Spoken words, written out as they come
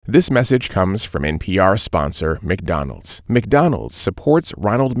This message comes from NPR sponsor McDonald's. McDonald's supports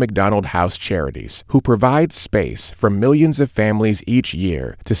Ronald McDonald House Charities, who provide space for millions of families each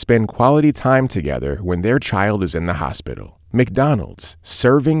year to spend quality time together when their child is in the hospital. McDonald's,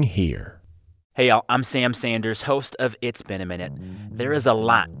 serving here. Hey, y'all, I'm Sam Sanders, host of It's Been a Minute. There is a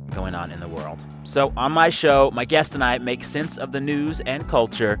lot going on in the world. So on my show, my guest and I make sense of the news and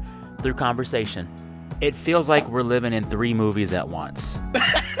culture through conversation. It feels like we're living in 3 movies at once.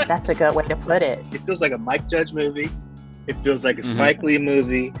 That's a good way to put it. It feels like a Mike Judge movie. It feels like a Spike Lee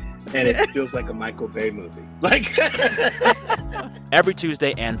movie. And it feels like a Michael Bay movie. Like Every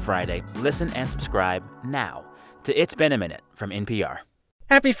Tuesday and Friday, listen and subscribe now to It's Been a Minute from NPR.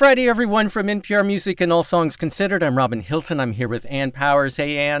 Happy Friday, everyone, from NPR Music and All Songs Considered. I'm Robin Hilton. I'm here with Ann Powers.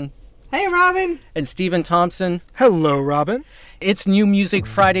 Hey, Ann. Hey, Robin. And Stephen Thompson. Hello, Robin. It's New Music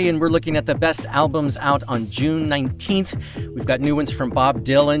Friday, and we're looking at the best albums out on June 19th. We've got new ones from Bob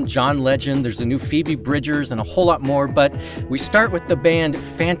Dylan, John Legend, there's a new Phoebe Bridgers, and a whole lot more. But we start with the band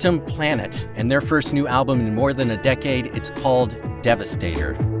Phantom Planet and their first new album in more than a decade. It's called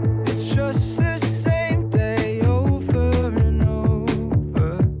Devastator. It's just the same day over and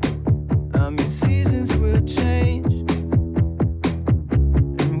over. I mean, seasons will change.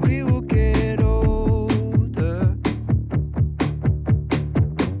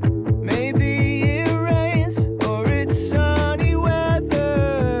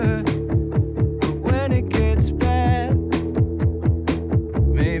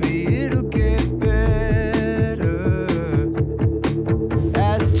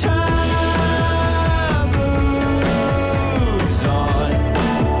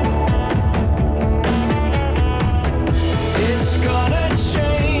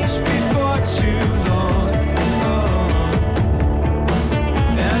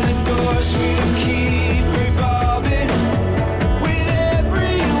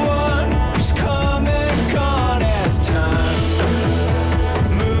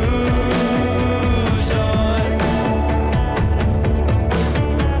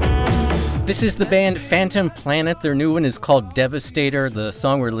 This is the band Phantom Planet. Their new one is called Devastator. The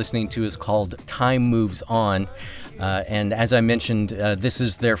song we're listening to is called Time Moves On. And as I mentioned, this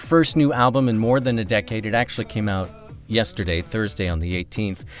is their first new album in more than a decade. It actually came out yesterday, Thursday on the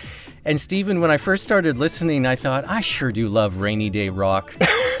 18th. And Stephen, when I first started listening, I thought, I sure do love Rainy Day Rock.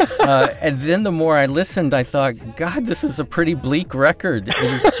 And then the more I listened, I thought, God, this is a pretty bleak record.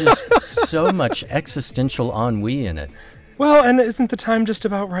 There's just so much existential ennui in it. Well, and isn't the time just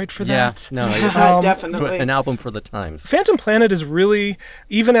about right for that? No, definitely. An album for the times. Phantom Planet is really,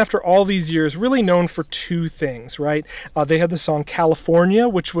 even after all these years, really known for 2 things, right? They had the song California,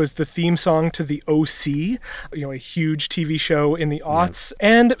 which was the theme song to the OC, a huge TV show in the aughts. Yeah.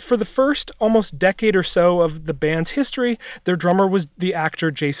 And for the first almost decade or so of the band's history, their drummer was the actor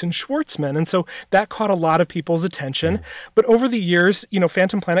Jason Schwartzman. And so that caught a lot of people's attention. Mm. But over the years,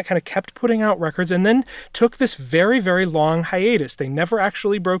 Phantom Planet kind of kept putting out records and then took this very, very long hiatus. They never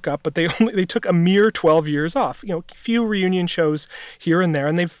actually broke up, but they took a mere 12 years off. A few reunion shows here and there,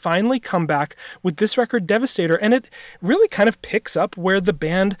 and they've finally come back with this record, Devastator, and it really kind of picks up where the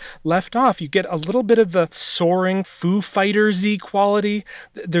band left off. You get a little bit of the soaring Foo Fighters-y quality.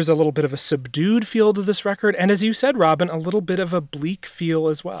 There's a little bit of a subdued feel to this record, and as you said, Robin, a little bit of a bleak feel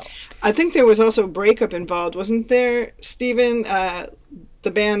as well. I think there was also a breakup involved, wasn't there, Stephen? The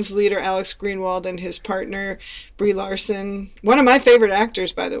band's leader, Alex Greenwald, and his partner, Brie Larson, one of my favorite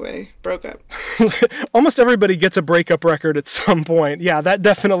actors, by the way, broke up. Almost everybody gets a breakup record at some point. Yeah, that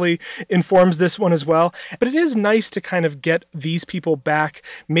definitely informs this one as well. But it is nice to kind of get these people back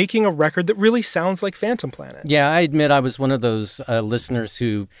making a record that really sounds like Phantom Planet. Yeah, I admit I was one of those listeners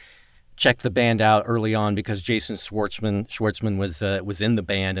who checked the band out early on because Jason Schwartzman was in the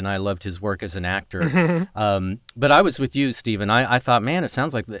band, and I loved his work as an actor. Mm-hmm. But I was with you, Stephen. I thought, man, it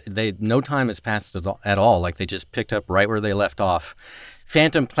sounds like no time has passed at all. Like they just picked up right where they left off.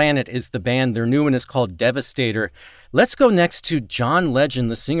 Phantom Planet is the band. Their new one is called Devastator. Let's go next to John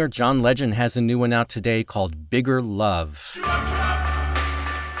Legend. The singer John Legend has a new one out today called Bigger Love. Ooh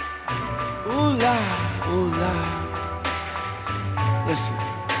la, ooh la. Listen.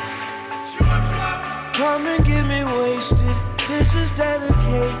 Come and get me wasted. This is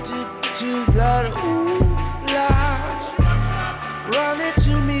dedicated to that ooh la. Run it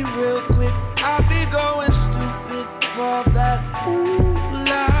to me real quick. I'll be going stupid for that ooh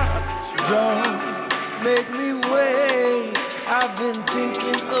la. Don't make me wait. I've been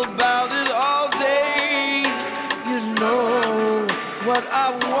thinking about it all day. You know what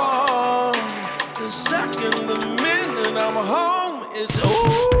I want. The second, the minute I'm home, it's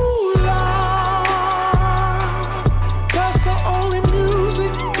ooh la. That's the only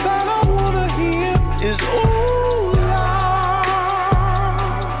music that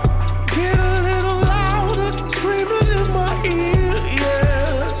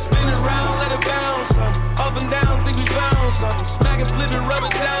flip it, rub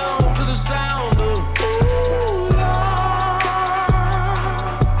it down to the sound of ooh la,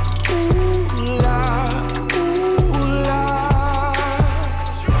 ooh la, ooh la.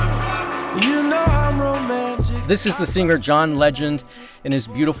 You know I'm romantic. This is the singer John Legend in his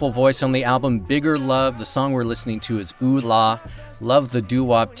beautiful voice on the album Bigger Love. The song we're listening to is Ooh La. Love the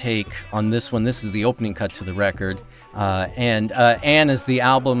doo-wop take on this one. This is the opening cut to the record. And as the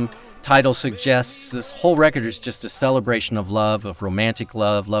album title suggests, this whole record is just a celebration of love, of romantic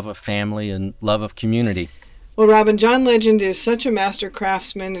love, love of family, and love of community. Well, Robin, John Legend is such a master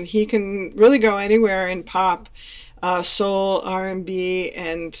craftsman, and he can really go anywhere in pop, soul, R&B,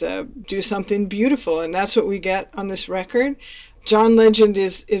 and do something beautiful. And that's what we get on this record. John Legend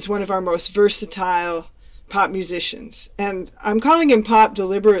is one of our most versatile pop musicians, and I'm calling him pop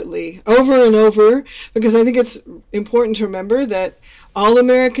deliberately over and over because I think it's important to remember that all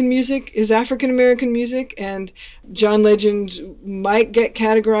American music is African American music, and John Legend might get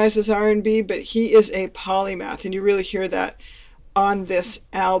categorized as R&B, but he is a polymath, and you really hear that on this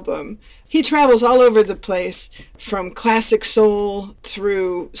album. He travels all over the place, from classic soul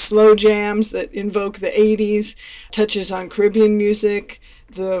through slow jams that invoke the 80s, touches on Caribbean music.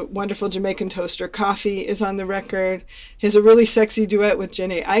 The wonderful Jamaican toaster Coffee is on the record. He has a really sexy duet with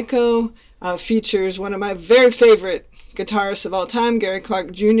Jhené Aiko. Features one of my very favorite guitarists of all time, Gary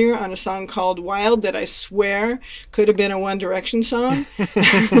Clark Jr., on a song called Wild that I swear could have been a One Direction song.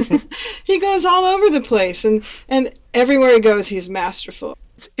 He goes all over the place, and everywhere he goes, he's masterful.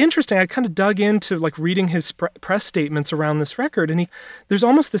 It's interesting. I kind of dug into reading his press statements around this record, and there's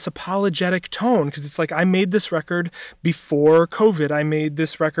almost this apologetic tone, because it's like, I made this record before COVID. I made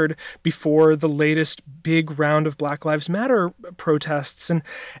this record before the latest big round of Black Lives Matter protests,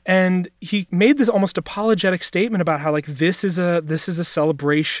 and he made this almost apologetic statement about how this is a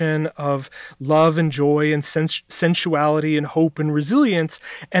celebration of love and joy and sensuality and hope and resilience,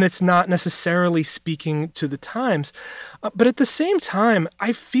 and it's not necessarily speaking to the times. But at the same time,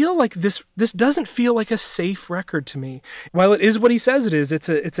 I feel like this doesn't feel like a safe record to me. While it is what he says it is, it's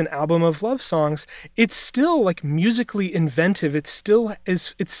an album of love songs, it's still musically inventive. It's still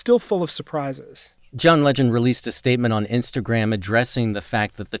full of surprises. John Legend released a statement on Instagram addressing the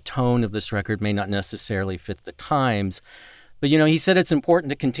fact that the tone of this record may not necessarily fit the times. But, he said it's important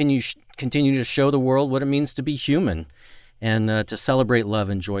to continue to show the world what it means to be human, and to celebrate love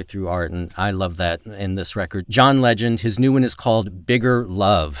and joy through art. And I love that in this record. John Legend, his new one is called Bigger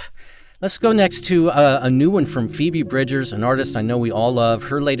Love. Let's go next to a new one from Phoebe Bridgers, an artist I know we all love.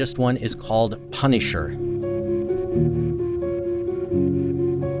 Her latest one is called Punisher.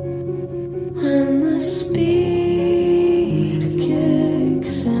 When the speed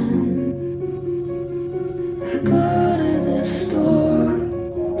kicks in, I go to the store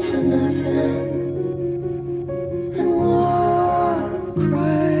for nothing.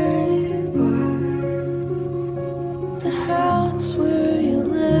 Right by the house where you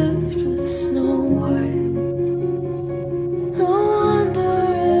lived with Snow White. I wonder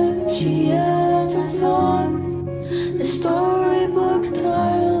if she ever thought the storybook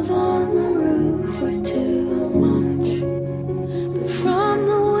tiles on the roof were too much. But from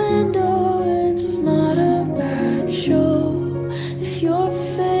the window, it's not a bad show. If your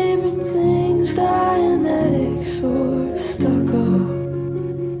favorite thing's Dianetics or stucco,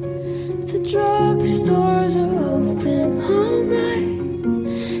 the drugstores are open all night.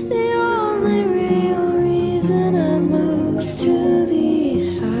 The only real reason I moved to the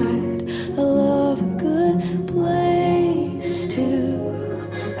east side, I love a good place to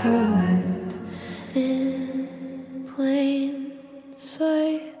hide in plain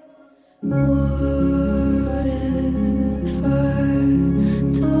sight. What if I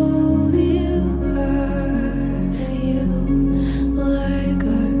told you I feel like I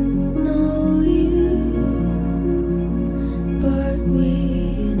know you, but we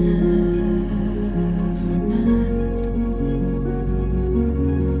never met?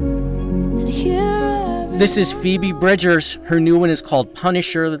 And here This is Phoebe Bridgers. Her new one is called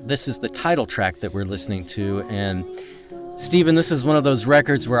Punisher. This is the title track that we're listening to. And Stephen, this is one of those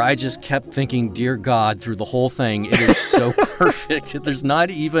records where I just kept thinking, dear God, through the whole thing. It is so perfect. There's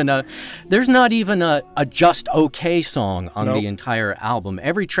not even a just okay song on the entire album.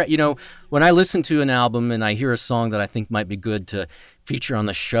 Every track, when I listen to an album and I hear a song that I think might be good to feature on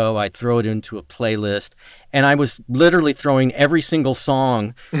the show, I throw it into a playlist. And I was literally throwing every single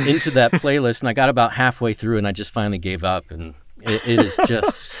song into that playlist, and I got about halfway through and I just finally gave up and It is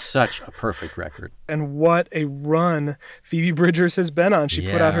just such a perfect record. And what a run Phoebe Bridgers has been on. She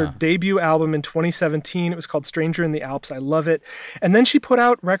put out her debut album in 2017. It was called Stranger in the Alps. I love it. And then she put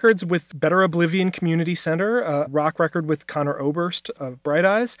out records with Better Oblivion Community Center, a rock record with Conor Oberst of Bright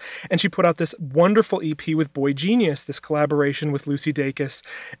Eyes. And she put out this wonderful EP with Boy Genius, this collaboration with Lucy Dacus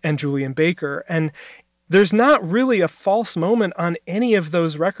and Julian Baker. And there's not really a false moment on any of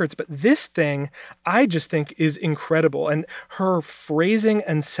those records, but this thing I just think is incredible. And her phrasing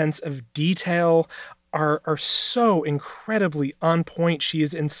and sense of detail are so incredibly on point. She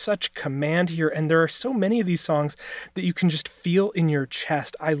is in such command here, and there are so many of these songs that you can just feel in your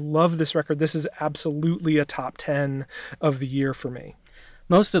chest. I love this record. This is absolutely a top 10 of the year for me.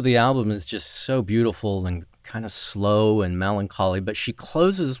 Most of the album is just so beautiful and kind of slow and melancholy, but she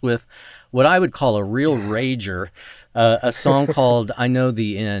closes with what I would call a real rager, a song called I Know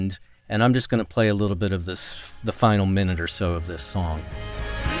the End, and I'm just going to play a little bit of this, the final minute or so of this song.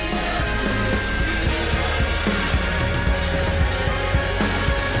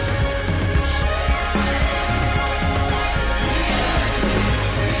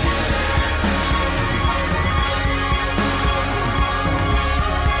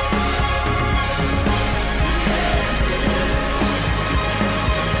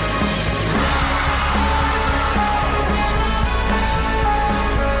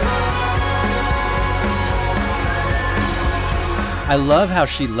 I love how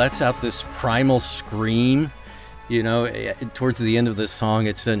she lets out this primal scream, you know, towards the end of this song.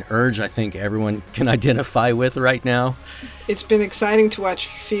 It's an urge I think everyone can identify with right now. It's been exciting to watch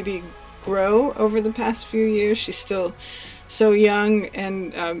Phoebe grow over the past few years. She's still so young,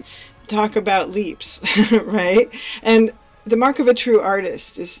 and talk about leaps, right? And the mark of a true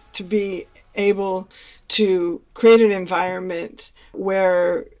artist is to be able to create an environment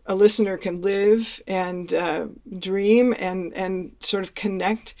where a listener can live and dream and sort of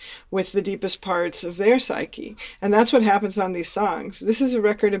connect with the deepest parts of their psyche. And that's what happens on these songs. This is a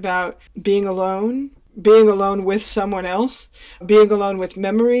record about being alone with someone else, being alone with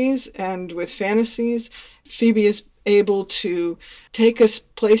memories and with fantasies. Phoebe is able to take us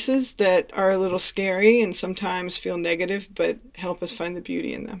places that are a little scary and sometimes feel negative, but help us find the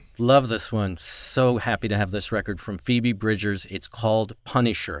beauty in them. Love this one. So happy to have this record from Phoebe Bridgers. It's called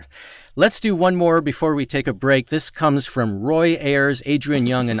Punisher. Let's do one more before we take a break. This comes from Roy Ayers, Adrian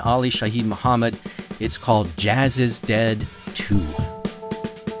Young, and Ali Shaheed Muhammad. It's called Jazz is Dead 2.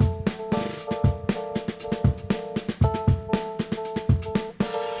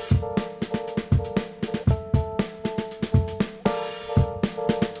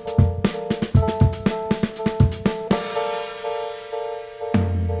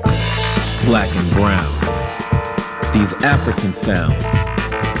 Black and brown, these African sounds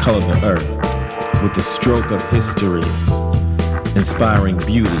color the earth with the stroke of history, inspiring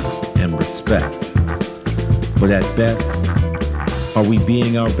beauty and respect. But at best, are we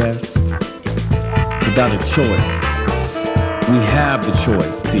being our best? Without a choice, we have the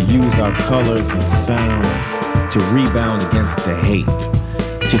choice to use our colors and sound to rebound against the hate,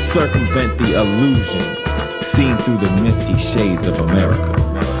 to circumvent the illusion seen through the misty shades of America.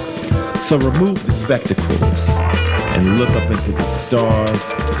 So remove the spectacles and look up into the stars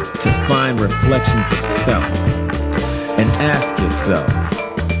to find reflections of self. And ask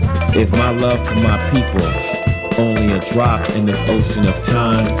yourself, is my love for my people only a drop in this ocean of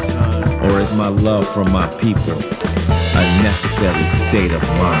time? Or is my love for my people a necessary state of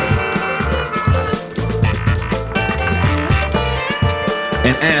mind?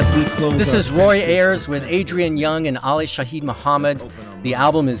 And as we close, this is Roy Ayers with Adrian Young and Ali Shaheed Muhammad. The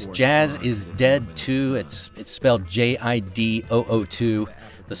album is Jazz is Dead 2. It's spelled J-I-D-O-O-2.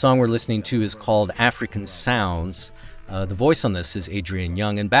 The song we're listening to is called African Sounds. The voice on this is Adrian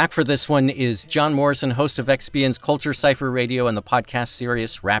Young. And back for this one is John Morrison, host of XBN's Culture Cypher Radio and the podcast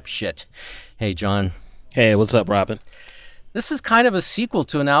series Rap Shit. Hey, John. Hey, what's up, Robin? This is kind of a sequel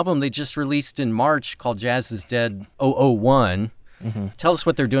to an album they just released in March called Jazz is Dead 001. Mm-hmm. Tell us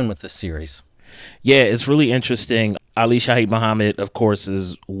what they're doing with this series. Yeah, it's really interesting. Ali Shaheed Muhammad, of course,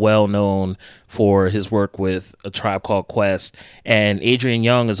 is well known for his work with A Tribe Called Quest. And Adrian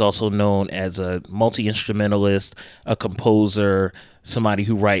Young is also known as a multi-instrumentalist, a composer, somebody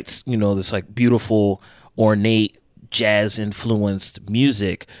who writes, you know, this like beautiful, ornate, jazz-influenced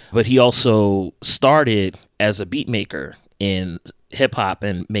music. But he also started as a beat maker in hip hop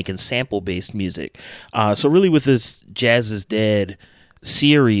and making sample-based music. So really with this Jazz is Dead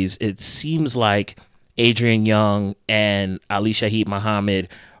series, it seems like Adrian Young and Ali Shaheed Muhammad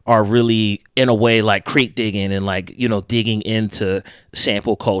are really, in a way, like crate digging and like, you know, digging into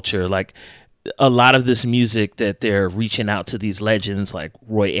sample culture. Like a lot of this music that they're reaching out to these legends like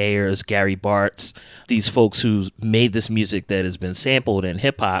Roy Ayers, Gary Bartz, these folks who made this music that has been sampled in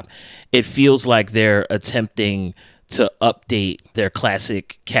hip hop, it feels like they're attempting to update their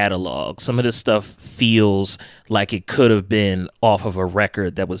classic catalog. Some of this stuff feels like it could have been off of a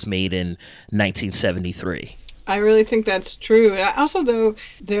record that was made in 1973. I really think that's true. Also, though,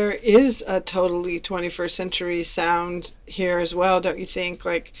 there is a totally 21st century sound here as well, don't you think?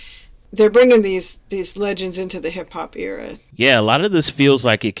 Like, they're bringing these legends into the hip-hop era. Yeah, a lot of this feels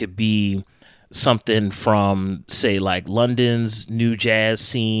like it could be something from, say, like London's new jazz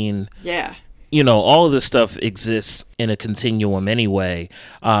scene. Yeah. You know, all of this stuff exists in a continuum anyway.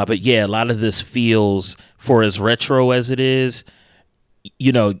 But yeah, a lot of this feels, for as retro as it is,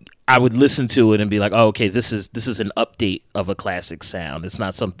 you know, I would listen to it and be like, oh, okay, this is an update of a classic sound. It's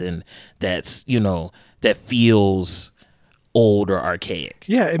not something that's, you know, that feels old or archaic.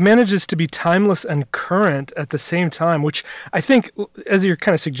 Yeah, it manages to be timeless and current at the same time, which I think, as you're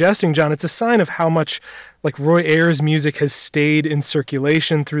kind of suggesting, John, it's a sign of how much like Roy Ayers' music has stayed in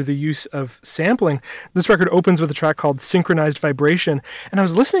circulation through the use of sampling. This record opens with a track called Synchronized Vibration, and I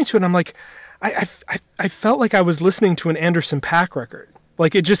was listening to it and I'm like, I felt like I was listening to an Anderson .Paak record.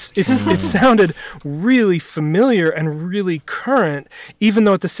 Like it sounded really familiar and really current, even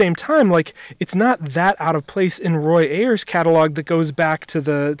though at the same time, like it's not that out of place in Roy Ayers' catalog that goes back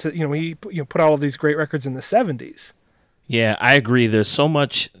to he put all of these great records in the 70s. Yeah, I agree. There's so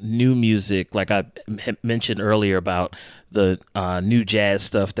much new music, like I mentioned earlier about the new jazz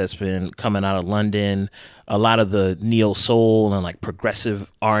stuff that's been coming out of London, a lot of the neo soul and like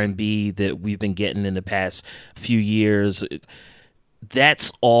progressive R&B that we've been getting in the past few years.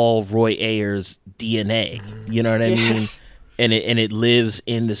 That's all Roy Ayers' DNA. You know what I mean? And it lives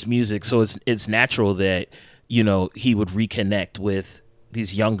in this music. So it's natural that, you know, he would reconnect with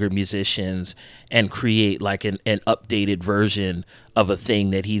these younger musicians and create like an updated version of a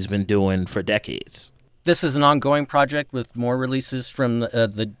thing that he's been doing for decades. This is an ongoing project with more releases from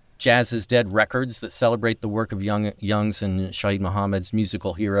the Jazz is Dead records that celebrate the work of Young's and Shaheed Muhammad's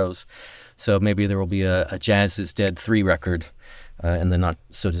musical heroes. So maybe there will be a Jazz is Dead 3 record in the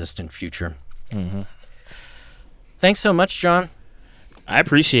not-so-distant future. Mm-hmm. Thanks so much, John. I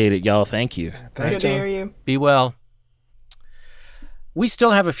appreciate it, y'all. Thank you. Thanks, Good to hear you. Be well. We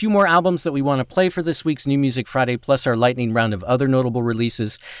still have a few more albums that we want to play for this week's New Music Friday, plus our lightning round of other notable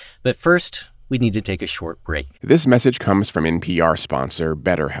releases. But first, we need to take a short break. This message comes from NPR sponsor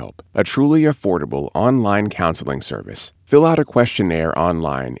BetterHelp, a truly affordable online counseling service. Fill out a questionnaire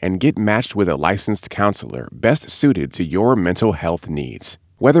online and get matched with a licensed counselor best suited to your mental health needs.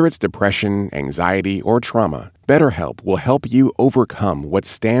 Whether it's depression, anxiety, or trauma, BetterHelp will help you overcome what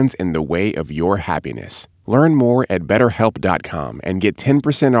stands in the way of your happiness. Learn more at BetterHelp.com and get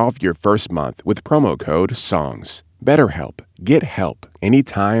 10% off your first month with promo code SONGS. BetterHelp. Get help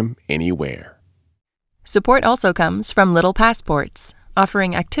anytime, anywhere. Support also comes from Little Passports,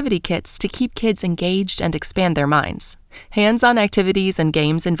 offering activity kits to keep kids engaged and expand their minds. Hands-on activities and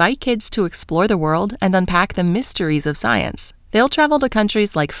games invite kids to explore the world and unpack the mysteries of science. They'll travel to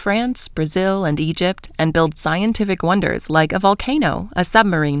countries like France, Brazil, and Egypt and build scientific wonders like a volcano, a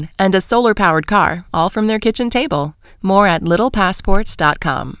submarine, and a solar-powered car, all from their kitchen table. More at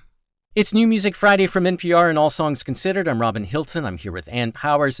littlepassports.com. It's New Music Friday from NPR and All Songs Considered. I'm Robin Hilton. I'm here with Ann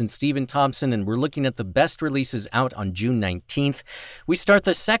Powers and Stephen Thompson, and we're looking at the best releases out on June 19th. We start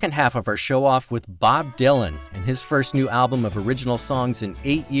the second half of our show off with Bob Dylan and his first new album of original songs in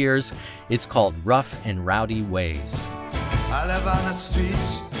 8 years. It's called Rough and Rowdy Ways. I live on the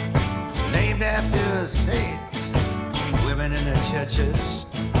streets named after a saint. Women in the churches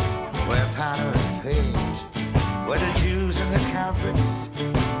wear powder and paint, where the Jews and the Catholics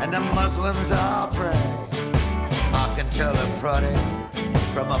and the Muslims all pray. I can tell a prodding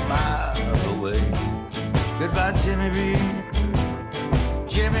from a mile away. Goodbye, Jimmy Reed.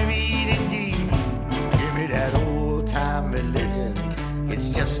 Jimmy Reed indeed. Give me that old-time religion.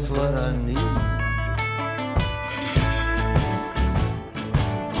 It's just what I need.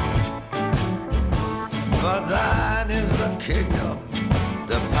 For thine is the kingdom,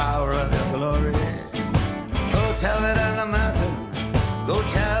 the power and the glory. Go tell it on the mountain, go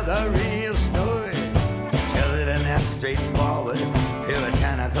tell the real story. Tell it in that straightforward,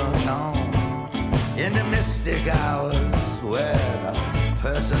 puritanical tone. In the mystic hours where the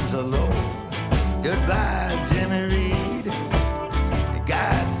person's alone. Goodbye, Jimmy Reed,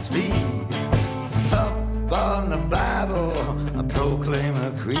 Godspeed. Thump on the Bible, I proclaim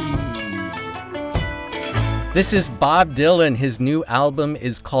a creed. This is Bob Dylan. His new album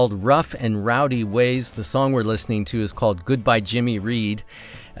is called Rough and Rowdy Ways. The song we're listening to is called Goodbye Jimmy Reed.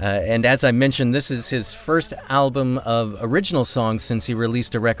 And as I mentioned, this is his first album of original songs since he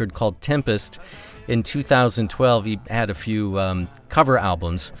released a record called Tempest in 2012. He had a few cover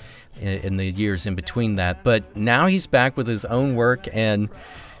albums in the years in between that, but now he's back with his own work. And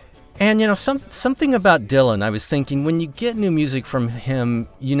you know, something about Dylan, I was thinking, when you get new music from him,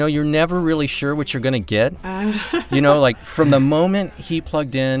 you know, you're never really sure what you're going to get. You know, like from the moment he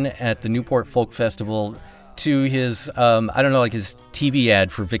plugged in at the Newport Folk Festival to his, I don't know, like his TV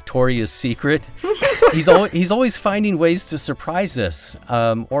ad for Victoria's Secret, he's always finding ways to surprise us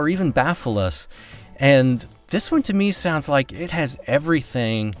or even baffle us. And this one to me sounds like it has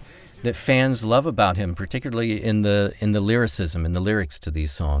everything that fans love about him, particularly in the lyricism, in the lyrics to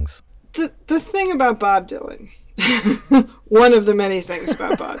these songs. The thing about Bob Dylan, one of the many things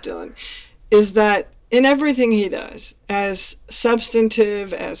about Bob Dylan, is that in everything he does, as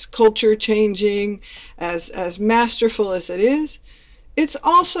substantive, as culture-changing, as masterful as it is, it's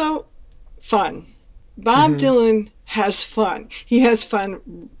also fun. Bob Dylan has fun. He has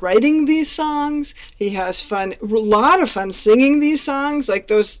fun writing these songs. He has a lot of fun singing these songs. Like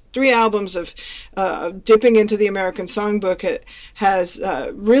those 3 albums of dipping into the American Songbook has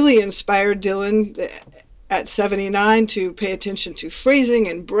really inspired Dylan at 79 to pay attention to phrasing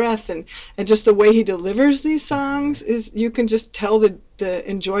and breath and just the way he delivers these songs. Is you can just tell the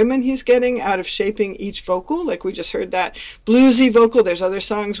enjoyment he's getting out of shaping each vocal. Like we just heard that bluesy vocal. There's other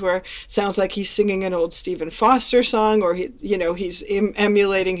songs where it sounds like he's singing an old Stephen Foster song, or he's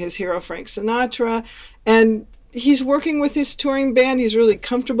emulating his hero Frank Sinatra. And he's working with his touring band. He's really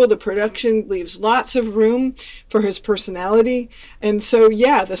comfortable. The production leaves lots of room for his personality. And so,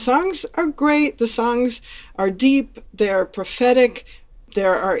 yeah, the songs are great. The songs are deep. They're prophetic.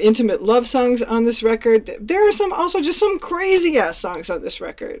 There are intimate love songs on this record. There are some crazy ass songs on this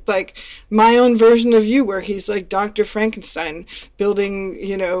record, like My Own Version of You, where he's like Dr. Frankenstein building,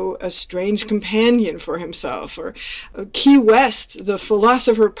 a strange companion for himself, or Key West, the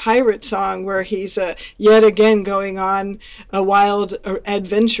philosopher pirate song, where he's yet again going on a wild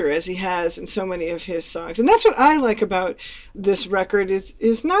adventure as he has in so many of his songs. And that's what I like about this record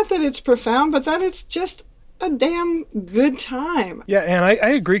is not that it's profound, but that it's just a damn good time. Yeah, and I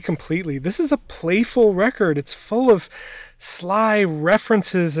agree completely. This is a playful record. It's full of sly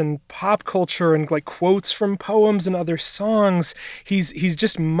references and pop culture and like quotes from poems and other songs. He's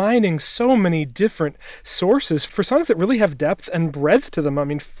just mining so many different sources for songs that really have depth and breadth to them. I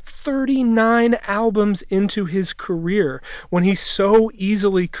mean, 39 albums into his career when he so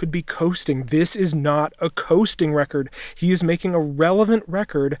easily could be coasting. This is not a coasting record. He is making a relevant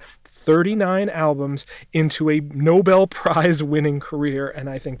record 39 albums into a Nobel Prize winning career, and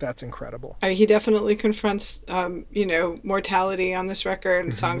I think that's incredible. He definitely confronts, mortality on this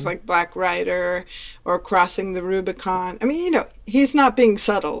record. Songs like Black Rider or Crossing the Rubicon. I mean, he's not being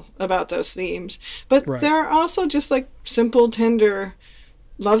subtle about those themes, but there are also just like simple, tender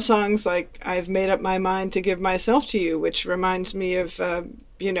love songs like I've Made Up My Mind to Give Myself to You, which reminds me of, the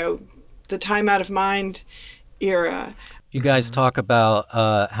Time Out of Mind era. You guys talk about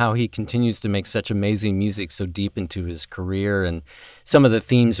how he continues to make such amazing music so deep into his career and some of the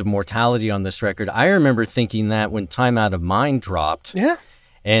themes of mortality on this record. I remember thinking that when Time Out of Mind dropped. Yeah.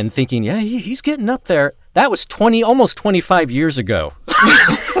 And thinking, yeah, he's getting up there. That was almost 25 years ago.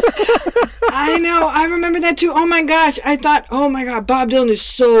 I know. I remember that too. Oh my gosh. I thought, oh my God, Bob Dylan is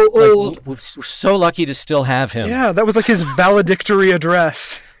so old. We're so lucky to still have him. Yeah, that was like his valedictory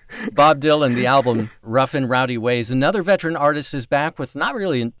address. Bob Dylan, the album Rough and Rowdy Ways. Another veteran artist is back with not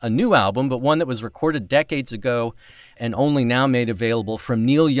really a new album, but one that was recorded decades ago and only now made available from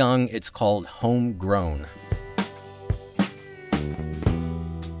Neil Young. It's called Homegrown.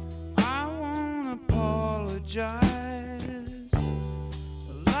 I won't apologize. The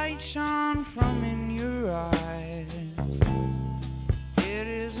light shone from in your eyes. It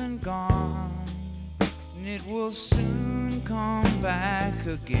isn't gone, and it will soon come back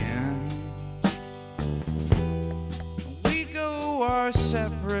again. We go our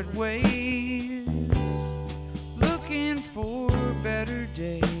separate ways, looking for better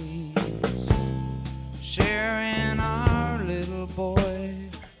days, sharing our little boy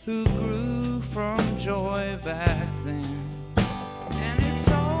who grew from joy back then. And it's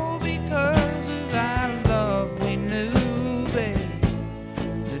all because of that love we knew, babe,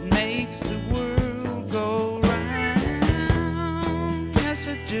 that makes the world go round. Yes,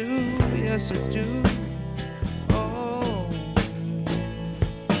 I do, yes, I do. Oh,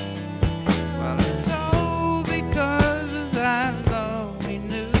 well, it's all because of that love we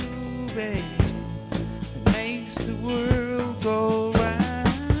knew, babe, that makes the world go round.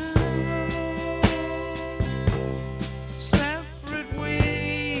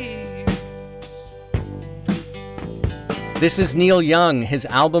 This is Neil Young. His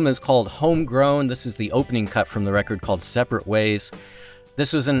album is called Homegrown. This is the opening cut from the record called Separate Ways.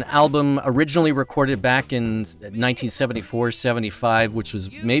 This was an album originally recorded back in 1974-75, which was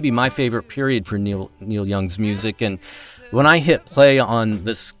maybe my favorite period for Neil Young's music. And when I hit play on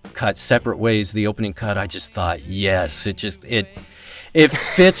this cut, Separate Ways, the opening cut, I just thought, yes, it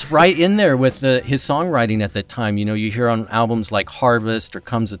fits right in there with his songwriting at the time. You know, you hear on albums like Harvest or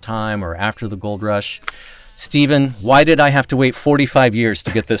Comes a Time or After the Gold Rush. Stephen, why did I have to wait 45 years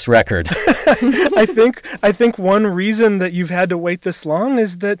to get this record? I think one reason that you've had to wait this long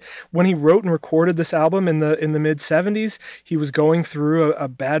is that when he wrote and recorded this album in the mid 70s, he was going through a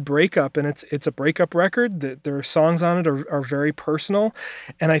bad breakup, and it's a breakup record. There are songs on it are very personal,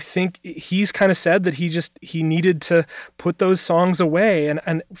 and I think he's kind of said that he needed to put those songs away,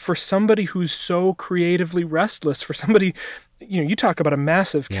 and for somebody who's so creatively restless, for somebody, you know, you talk about a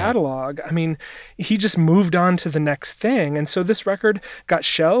massive catalog. I mean, he just moved on to the next thing. And so this record got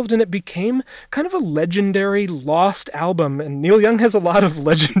shelved and it became kind of a legendary lost album. And Neil Young has a lot of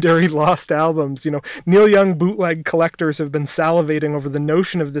legendary lost albums. You know, Neil Young bootleg collectors have been salivating over the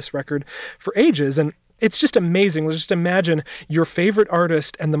notion of this record for ages. And it's just amazing. Let's just imagine your favorite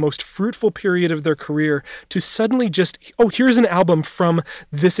artist and the most fruitful period of their career to suddenly just, here's an album from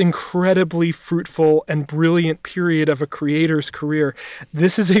this incredibly fruitful and brilliant period of a creator's career.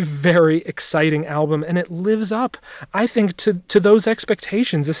 This is a very exciting album, and it lives up, I think, to those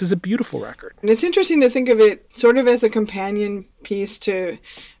expectations. This is a beautiful record. And it's interesting to think of it sort of as a companion piece to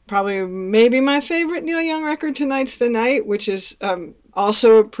probably maybe my favorite Neil Young record, Tonight's the Night, which is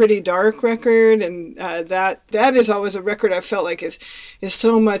also a pretty dark record, and that is always a record I felt like is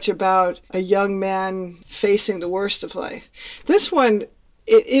so much about a young man facing the worst of life. This one,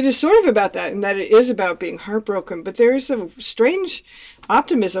 it is sort of about that, in that it is about being heartbroken, but there is a strange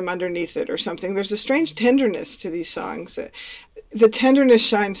optimism underneath it or something. There's a strange tenderness to these songs. The tenderness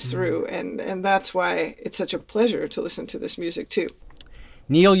shines through, and that's why it's such a pleasure to listen to this music too.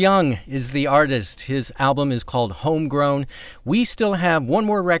 Neil Young is the artist. His album is called Homegrown. We still have one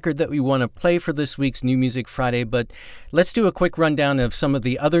more record that we want to play for this week's New Music Friday, but let's do a quick rundown of some of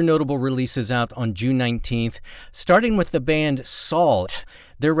the other notable releases out on June 19th, starting with the band Salt.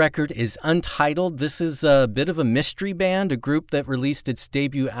 Their record is Untitled. This is a bit of a mystery band, a group that released its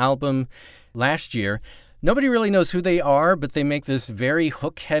debut album last year. Nobody really knows who they are, but they make this very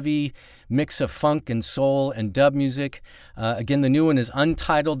hook-heavy mix of funk and soul and dub music. Again, the new one is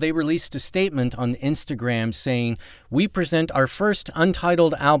Untitled. They released a statement on Instagram saying, "We present our first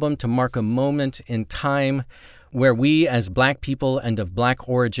Untitled album to mark a moment in time where we, as Black people and of Black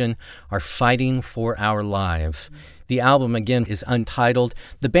origin, are fighting for our lives." The album, again, is Untitled.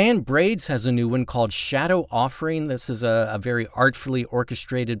 The band Braids has a new one called Shadow Offering. This is a very artfully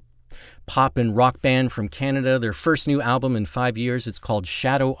orchestrated pop and rock band from Canada. Their first new album in 5 years. It's called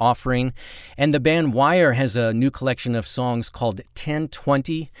Shadow Offering. And the band Wire has a new collection of songs called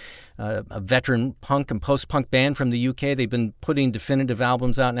 1020, a veteran punk and post-punk band from the UK. They've been putting definitive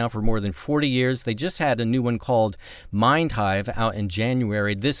albums out now for more than 40 years. They just had a new one called Mind Hive out in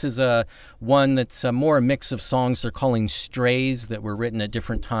January. This is one that's more a mix of songs they're calling strays that were written at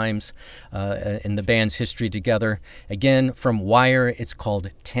different times in the band's history together. Again, from Wire, it's called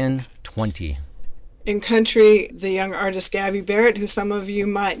 1020. In country, the young artist Gabby Barrett, who some of you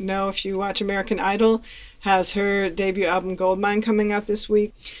might know if you watch American Idol, has her debut album Goldmine coming out this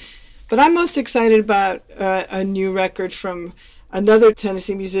week. But I'm most excited about a new record from another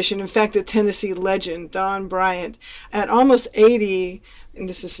Tennessee musician, in fact, a Tennessee legend, Don Bryant. At almost 80, and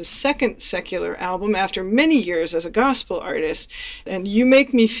this is his second secular album after many years as a gospel artist. And You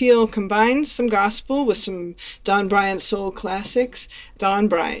Make Me Feel combines some gospel with some Don Bryant soul classics. Don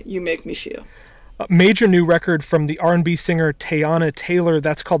Bryant, You Make Me Feel. A major new record from the R&B singer Teyana Taylor.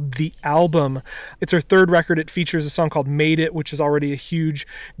 That's called The Album. It's her third record. It features a song called Made It, which is already a huge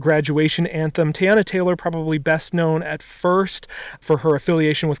graduation anthem. Teyana Taylor, probably best known at first for her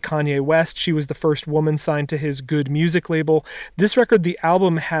affiliation with Kanye West. She was the first woman signed to his Good Music label. This record, The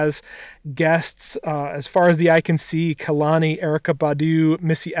Album, has guests, as far as the eye can see, Kehlani, Erykah Badu,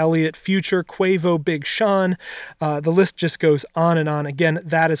 Missy Elliott, Future, Quavo, Big Sean. The list just goes on and on. Again,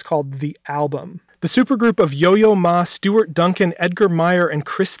 that is called The Album. The supergroup of Yo-Yo Ma, Stuart Duncan, Edgar Meyer, and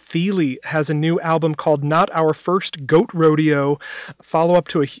Chris Thile has a new album called Not Our First Goat Rodeo, follow-up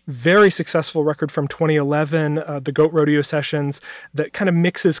to a very successful record from 2011, the Goat Rodeo Sessions, that kind of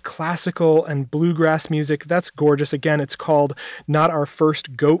mixes classical and bluegrass music. That's gorgeous. Again, it's called Not Our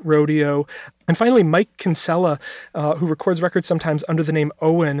First Goat Rodeo. And finally, Mike Kinsella, who records records sometimes under the name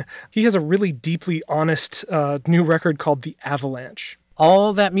Owen, he has a really deeply honest new record called The Avalanche.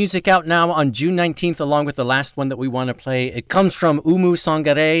 All that music out now on June 19th, along with the last one that we want to play. It comes from Oumou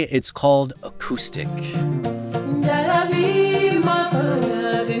Sangaré. It's called Acoustic.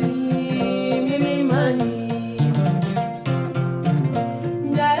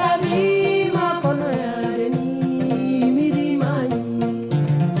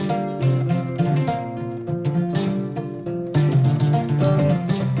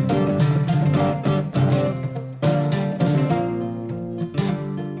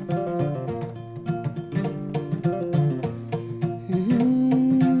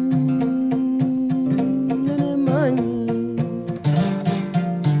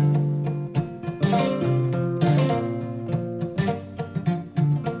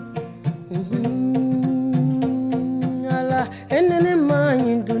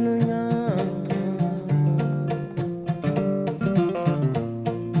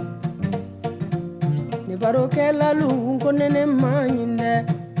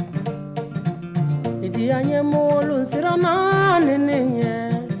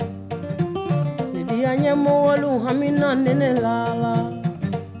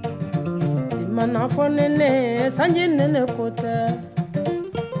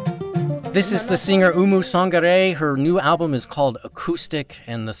 This is the singer Oumou Sangaré. Her new album is called Acoustic,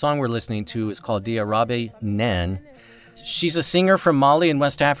 and the song we're listening to is called Diarabe Nen. She's a singer from Mali in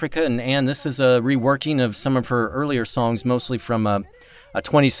West Africa, and this is a reworking of some of her earlier songs, mostly from a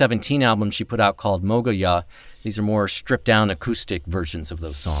 2017 album she put out called Mogoya. These are more stripped-down acoustic versions of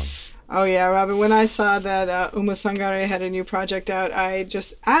those songs. Oh yeah, Robin, when I saw that Oumou Sangaré had a new project out, I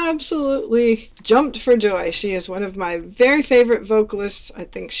just absolutely jumped for joy. She is one of my very favorite vocalists. I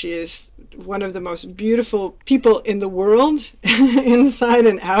think she is one of the most beautiful people in the world, inside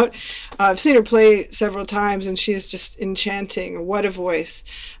and out. I've seen her play several times, and she's just enchanting. What a voice.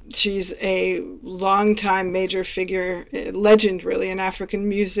 She's a longtime major figure, legend really, in African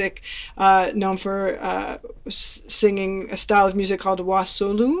music, known for singing a style of music called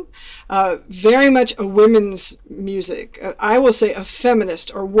wassoulou, very much a women's music. I will say a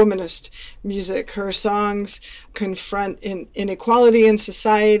feminist or womanist music. Her songs confront inequality in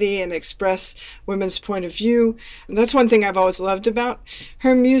society and express women's point of view. And that's one thing I've always loved about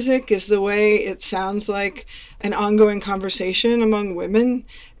her music, is the way it sounds like an ongoing conversation among women,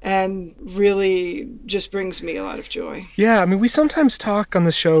 and really just brings me a lot of joy. Yeah, I mean, we sometimes talk on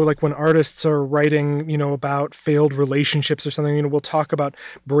the show, like when artists are writing, about failed relationships or something, we'll talk about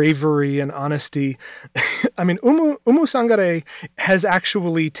bravery and honesty. I mean, Oumou Sangaré has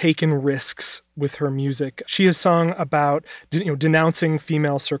actually taken risks with her music. She has sung about, denouncing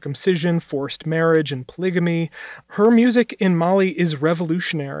female circumcision, forced marriage, and polygamy. Her music in Mali is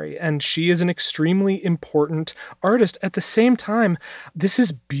revolutionary, and she is an extremely important artist. At the same time, this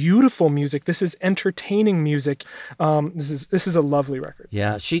is beautiful music. This is entertaining music. This is a lovely record.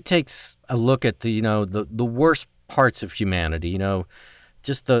 Yeah, she takes a look at the worst parts of humanity.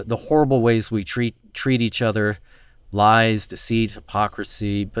 Just the horrible ways we treat each other, lies, deceit,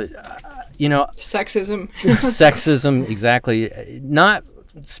 hypocrisy, but sexism. Sexism, exactly. Not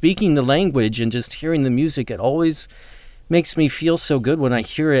speaking the language and just hearing the music, it always makes me feel so good when I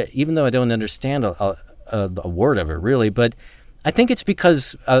hear it, even though I don't understand a word of it really. But I think it's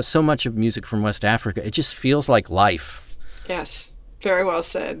because so much of music from West Africa, it just feels like life. Yes. Very well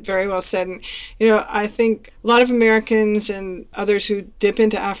said. Very well said. And, I think a lot of Americans and others who dip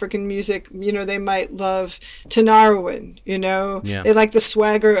into African music, they might love Tinariwen, Yeah. They like the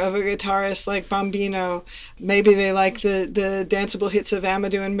swagger of a guitarist like Bambino. Maybe they like the danceable hits of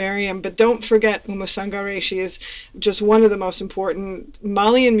Amadou and Mariam. But don't forget Oumou Sangaré. She is just one of the most important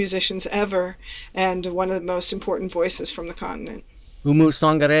Malian musicians ever, and one of the most important voices from the continent. Oumou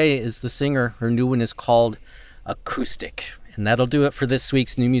Sangaré is the singer. Her new one is called Acoustic. And that'll do it for this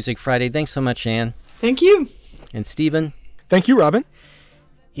week's New Music Friday. Thanks so much, Anne. Thank you. And Stephen. Thank you, Robin.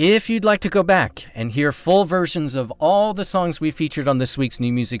 If you'd like to go back and hear full versions of all the songs we featured on this week's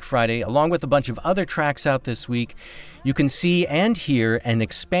New Music Friday, along with a bunch of other tracks out this week, you can see and hear an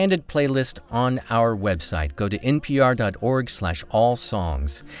expanded playlist on our website. Go to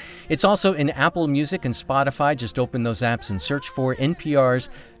npr.org/allsongs. It's also in Apple Music and Spotify. Just open those apps and search for NPR's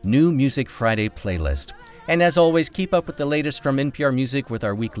New Music Friday playlist. And as always, keep up with the latest from NPR Music with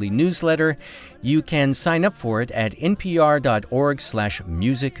our weekly newsletter. You can sign up for it at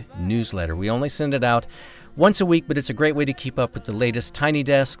npr.org/music newsletter. We only send it out once a week, but it's a great way to keep up with the latest Tiny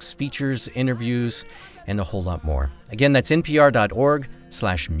Desks, features, interviews, and a whole lot more. Again, that's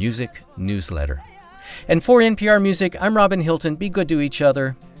npr.org/music newsletter. And for NPR Music, I'm Robin Hilton. Be good to each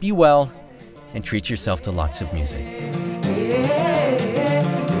other, be well, and treat yourself to lots of music.